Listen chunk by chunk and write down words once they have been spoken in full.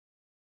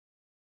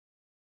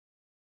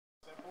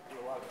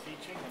of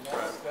teaching, and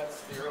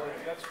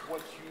that's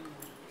what you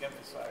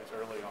emphasize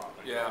early on.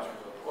 Yeah,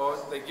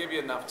 well, they give you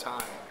enough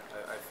time,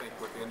 I think,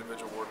 with the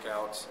individual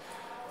workouts,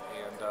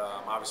 and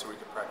obviously we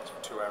can practice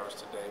for 2 hours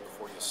today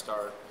before you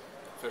start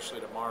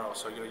officially tomorrow.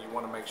 So you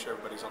want to make sure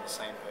everybody's on the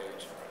same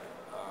page.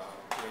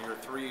 Your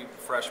 3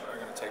 freshmen are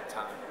going to take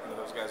time.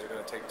 Those guys are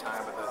going to take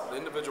time, but the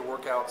individual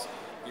workouts,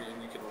 you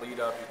can lead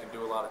up, you can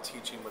do a lot of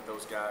teaching with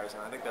those guys,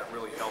 and I think that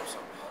really helps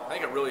them. I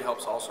think it really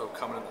helps also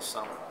coming in the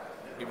summer.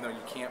 Even though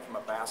you can't, from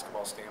a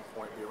basketball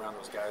standpoint, be around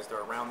those guys,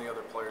 they're around the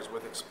other players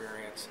with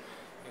experience.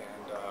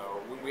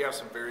 And we have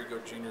some very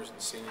good juniors and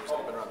seniors that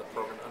have been around the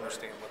program to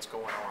understand what's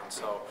going on.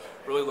 So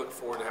really look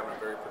forward to having a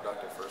very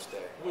productive first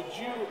day. Would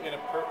you,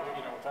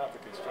 without the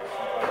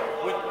construction,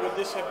 would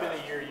this have been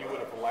a year you would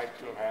have liked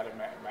to have had a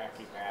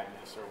Mackey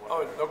Madness or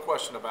whatever? Oh, no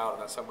question about it.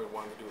 That's something we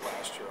wanted to do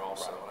last year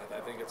also.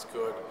 Right. I think it's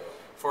good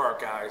for our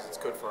guys. It's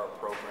good for our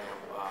program,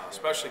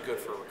 especially good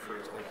for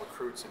recruits. I think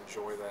recruits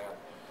enjoy that.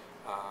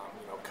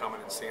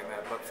 Coming and seeing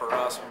that. But for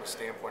us, from the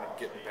standpoint of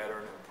getting better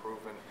and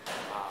improving,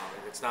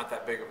 it's not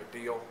that big of a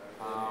deal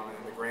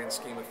in the grand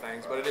scheme of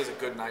things. But it is a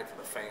good night for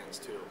the fans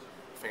too.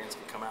 Fans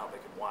can come out, they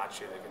can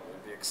watch it, they can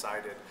be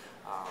excited.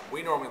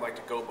 We normally like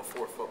to go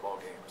before football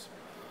games.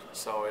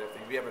 So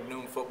if we have a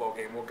noon football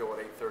game, we'll go at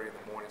 8:30 in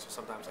the morning. So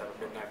sometimes have a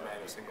midnight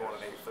madness and going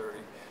at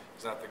 8:30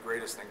 is not the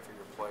greatest thing for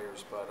your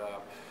players, but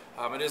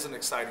it is an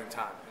exciting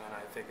time, and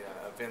I think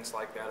events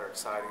like that are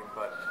exciting.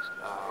 But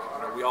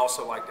we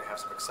also like to have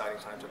some exciting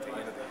times at the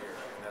end of the year,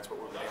 and that's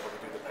what we've been able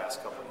to do the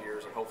past couple of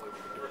years, and hopefully we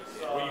can do it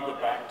again. Will you go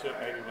back to it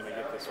maybe when they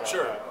get this all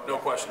Sure, out? no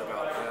question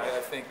about it.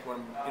 I think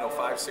when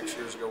 5-6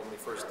 years ago when we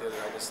first did it,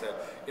 I just said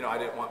I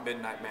didn't want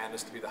Midnight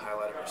Madness to be the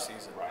highlight of our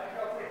season,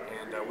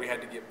 and we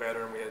had to get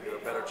better, and we had to do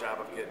a better job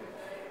of getting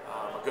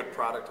a good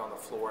product on the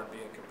floor and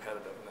being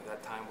competitive. And at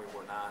that time we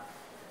were not,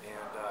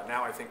 and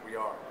now I think we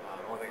are.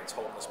 The only thing that's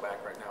holding us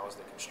back right now is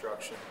the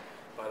construction.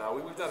 But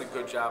we've done a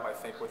good job, I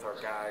think, with our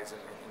guys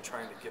and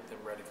trying to get them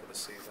ready for the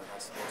season.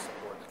 That's the most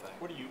important thing.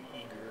 What are you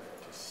eager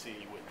to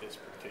see with this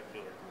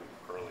particular group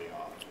early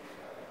on?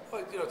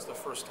 Well, it's the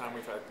first time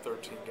we've had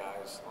 13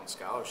 guys on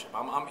scholarship.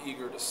 I'm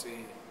eager to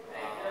see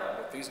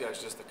with these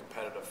guys just the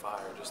competitive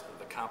fire, just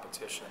the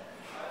competition.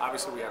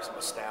 Obviously, we have some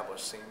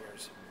established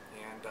seniors,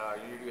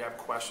 and you have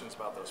questions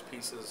about those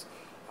pieces.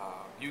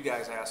 You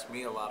guys ask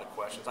me a lot of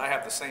questions. I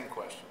have the same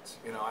questions.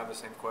 I have the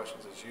same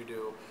questions as you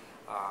do.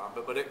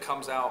 But it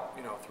comes out,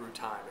 through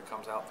time. It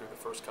comes out through the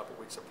first couple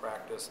weeks of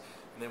practice,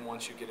 and then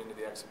once you get into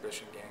the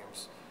exhibition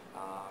games,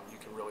 you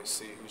can really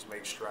see who's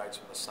made strides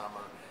in the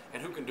summer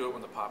and who can do it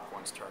when the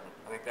popcorn's turning.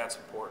 I think that's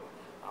important.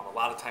 A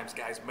lot of times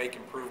guys make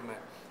improvement,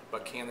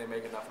 but can they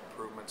make enough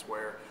improvements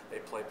where they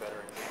play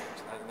better in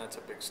games? And that's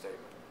a big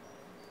statement.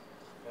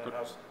 And how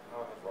has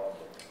Rob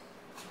been?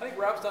 I think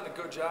Rob's done a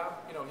good job.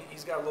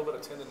 He's got a little bit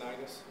of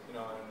tendonitis, and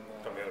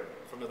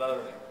from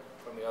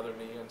the other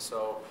knee, and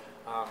so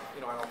I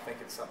don't think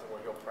it's something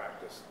where he'll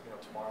practice,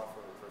 tomorrow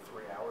for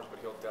 3 hours, but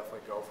he'll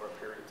definitely go for a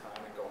period of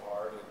time and go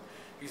hard. And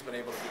he's been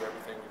able to do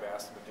everything we've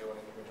asked him to do in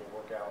individual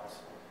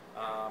workouts.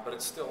 But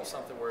it's still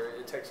something where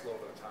it takes a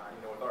little bit of time.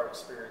 With our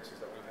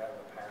experiences that we've had in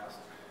the past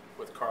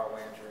with Carl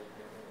Landry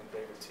and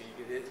David Teague,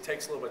 it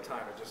takes a little bit of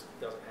time. It just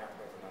doesn't happen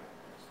overnight.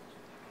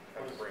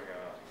 Have to bring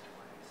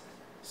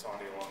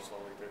Sandy along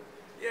slowly too.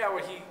 Yeah,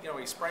 well,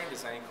 he sprained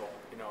his ankle,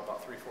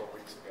 about 3-4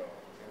 weeks ago,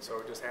 and so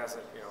it just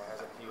hasn't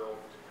healed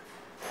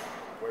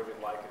where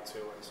we'd like it to.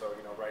 And so,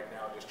 right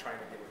now, just trying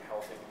to get him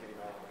healthy, to get him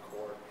out on the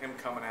court. Him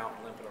coming out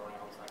and limping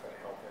around is not going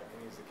to help him.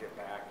 He needs to get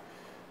back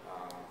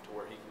to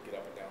where he can get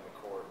up and down the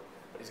court.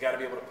 But he's got to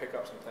be able to pick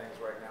up some things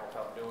right now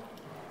without doing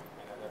it,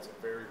 and that's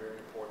very, very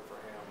important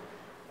for him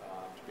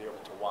to be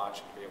able to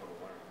watch and to be able to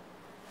learn.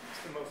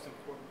 It's the most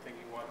important thing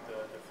you want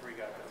the three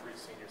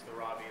seniors, the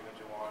Robbie and the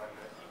Jawan and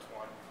each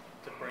one,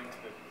 to bring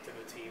to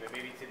the team, and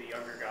maybe to the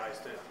younger guys,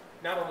 to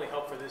not only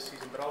help for this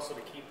season, but also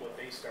to keep what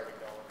they started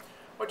going.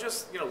 Well,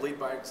 just lead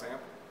by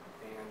example,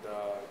 and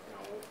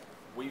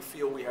we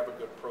feel we have a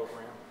good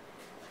program,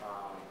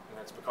 and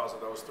that's because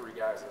of those 3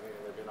 guys.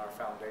 They've been our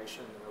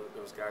foundation, and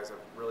those guys have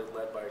really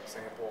led by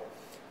example,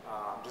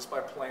 just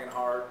by playing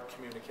hard,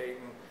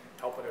 communicating,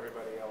 helping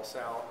everybody else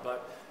out.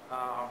 But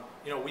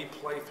we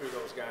play through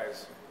those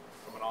guys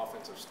from an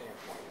offensive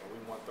standpoint.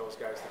 We want those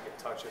guys to get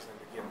touches and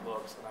to get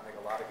looks, and I think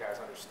a lot of guys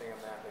understand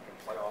that. They can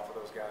play off of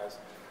those guys.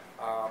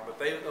 But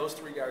those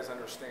 3 guys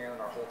understand,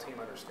 and our whole team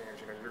understands,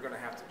 you're going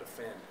to have to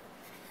defend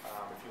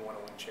if you want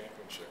to win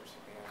championships.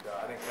 And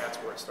I think that's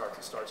where it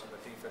starts. It starts on the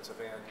defensive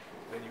end.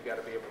 Then you've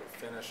got to be able to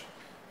finish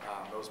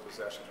those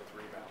possessions with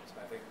rebounds.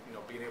 And I think,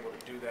 being able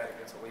to do that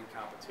against elite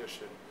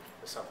competition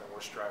is something we're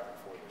striving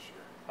for this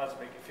year. How does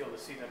it make you feel to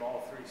see them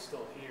all 3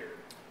 still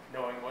here,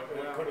 knowing what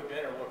could have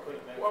been or what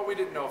could have been? Well, we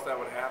didn't know if that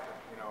would happen,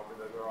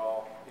 because they're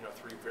all,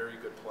 3 very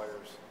good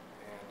players.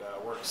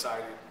 And we're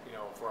excited,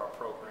 for our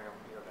program,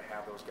 to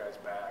have those guys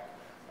back.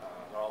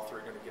 They're all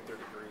 3 going to get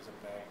their degrees in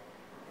May,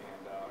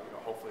 and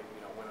hopefully,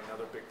 win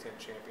another Big Ten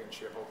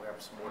championship. Hopefully,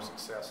 have some more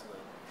success in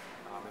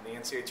the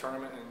NCAA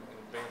tournament and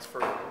advance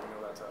further.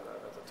 That's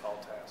a tall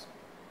task.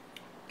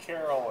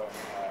 Carol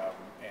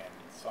and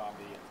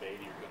Sandy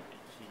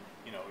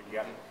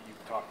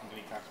you've talked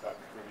many times about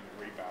improving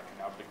the rebounding.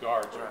 Now, the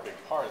guards are a big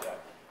part of that.